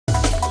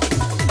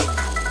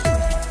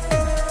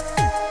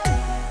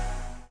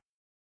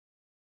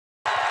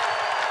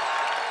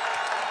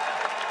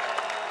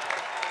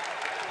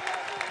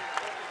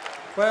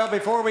Well,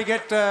 before we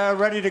get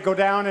ready to go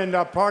down and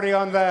party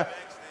on the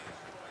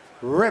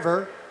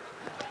river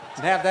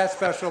and have that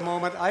special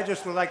moment, I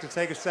just would like to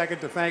take a second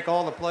to thank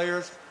all the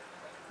players,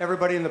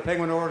 everybody in the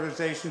Penguin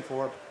organization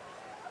for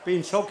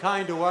being so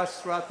kind to us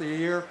throughout the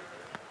year.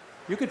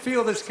 You could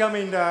feel this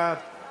coming,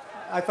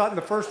 I thought, in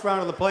the first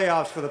round of the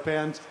playoffs for the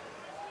Pens,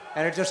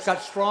 and it just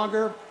got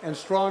stronger and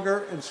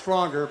stronger and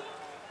stronger.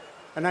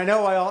 And I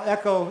know I'll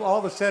echo all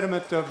the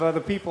sentiment of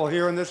the people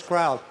here in this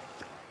crowd.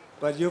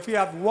 But if you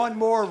have one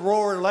more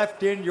roar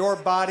left in your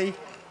body,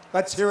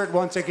 let's hear it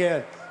once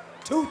again.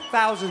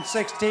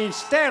 2016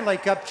 Stanley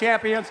Cup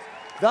champions,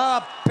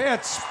 the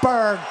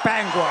Pittsburgh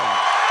Penguins.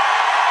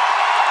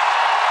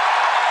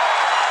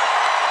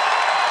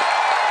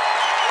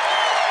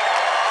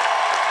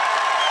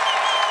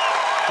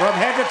 From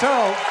head to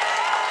toe,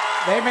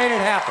 they made it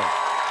happen.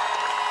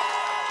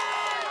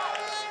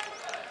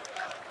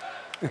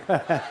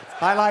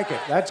 I like it.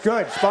 That's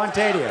good.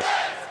 Spontaneous.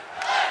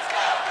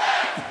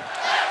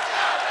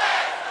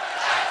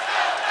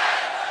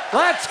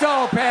 Let's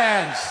go,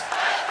 Pens!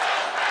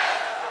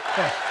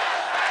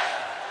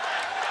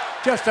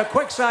 Just a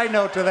quick side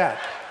note to that.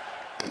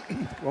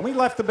 When we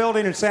left the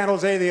building in San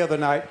Jose the other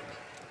night,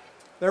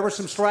 there were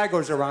some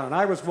stragglers around, and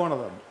I was one of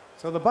them.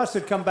 So the bus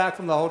had come back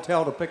from the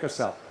hotel to pick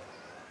us up.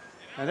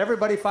 And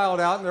everybody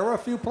filed out, and there were a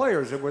few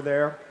players that were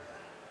there.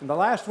 And the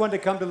last one to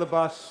come to the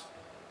bus,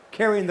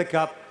 carrying the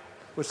cup,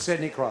 was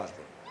Sidney Crosby.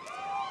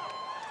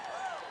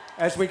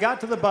 As we got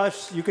to the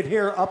bus, you could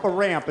hear up a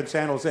ramp in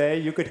San Jose,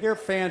 you could hear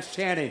fans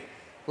chanting,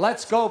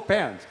 "Let's go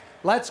Pens,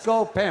 let's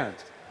go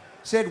Pens."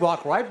 Sid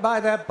walked right by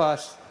that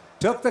bus,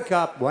 took the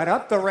cup, went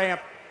up the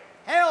ramp,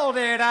 held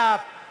it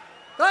up.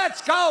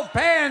 "Let's go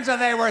Pens," and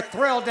they were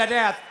thrilled to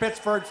death,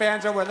 Pittsburgh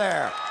fans that were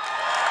there.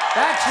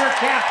 That's your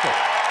captain.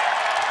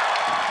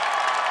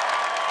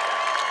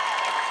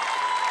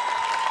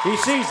 He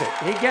sees it,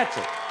 he gets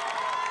it.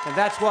 And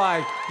that's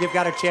why you've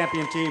got a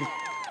champion team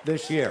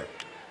this year.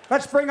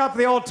 Let's bring up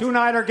the old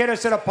two-nighter, get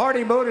us in a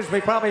party mood as we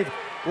probably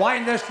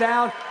wind this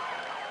down.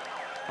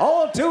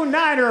 Old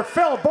two-nighter,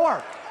 Phil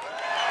Bourque.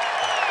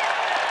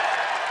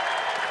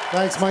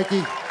 Thanks,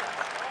 Mikey.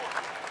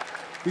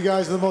 You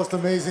guys are the most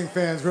amazing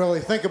fans, really.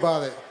 Think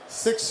about it.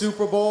 6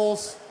 Super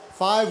Bowls,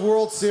 5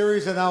 World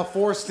Series, and now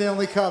 4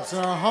 Stanley Cups in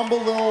our humble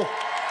little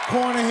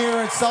corner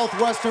here in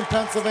southwestern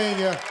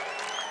Pennsylvania.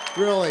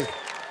 Really.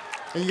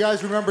 And you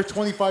guys remember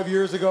 25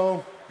 years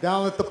ago,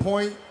 down at the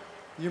point,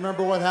 you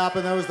remember what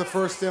happened? That was the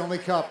first Stanley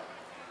Cup.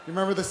 You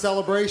remember the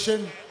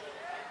celebration?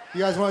 You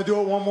guys want to do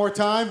it one more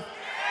time?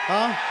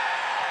 Huh?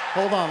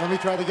 Hold on, let me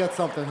try to get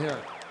something here.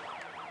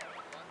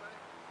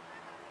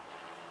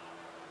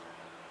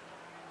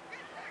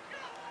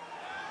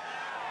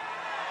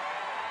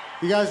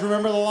 You guys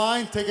remember the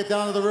line? Take it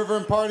down to the river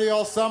and party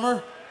all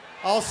summer?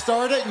 I'll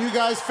start it and you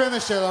guys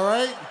finish it, all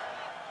right?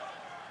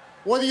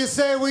 What do you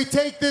say we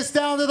take this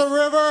down to the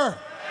river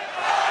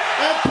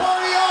and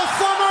party all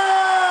summer?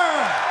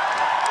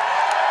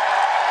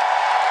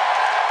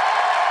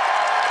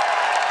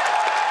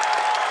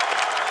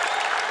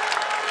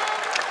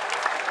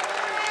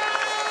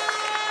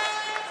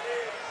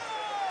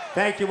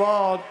 Thank you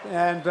all,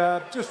 and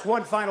just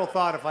one final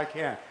thought if I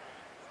can.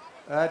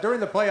 During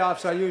the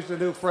playoffs, I used a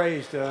new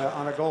phrase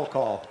on a goal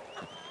call.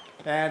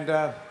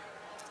 And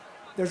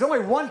there's only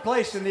one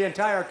place in the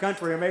entire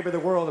country, or maybe the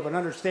world, that would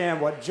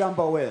understand what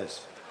jumbo is.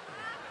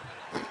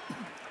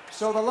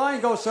 So the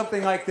line goes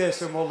something like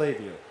this, and we'll leave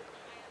you.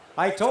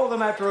 I told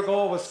them after a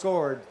goal was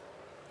scored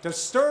to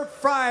start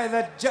frying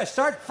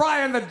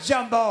the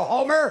jumbo,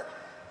 Homer.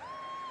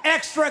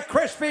 Extra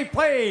crispy,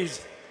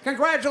 please.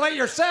 Congratulate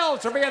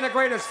yourselves for being the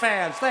greatest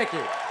fans. Thank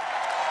you.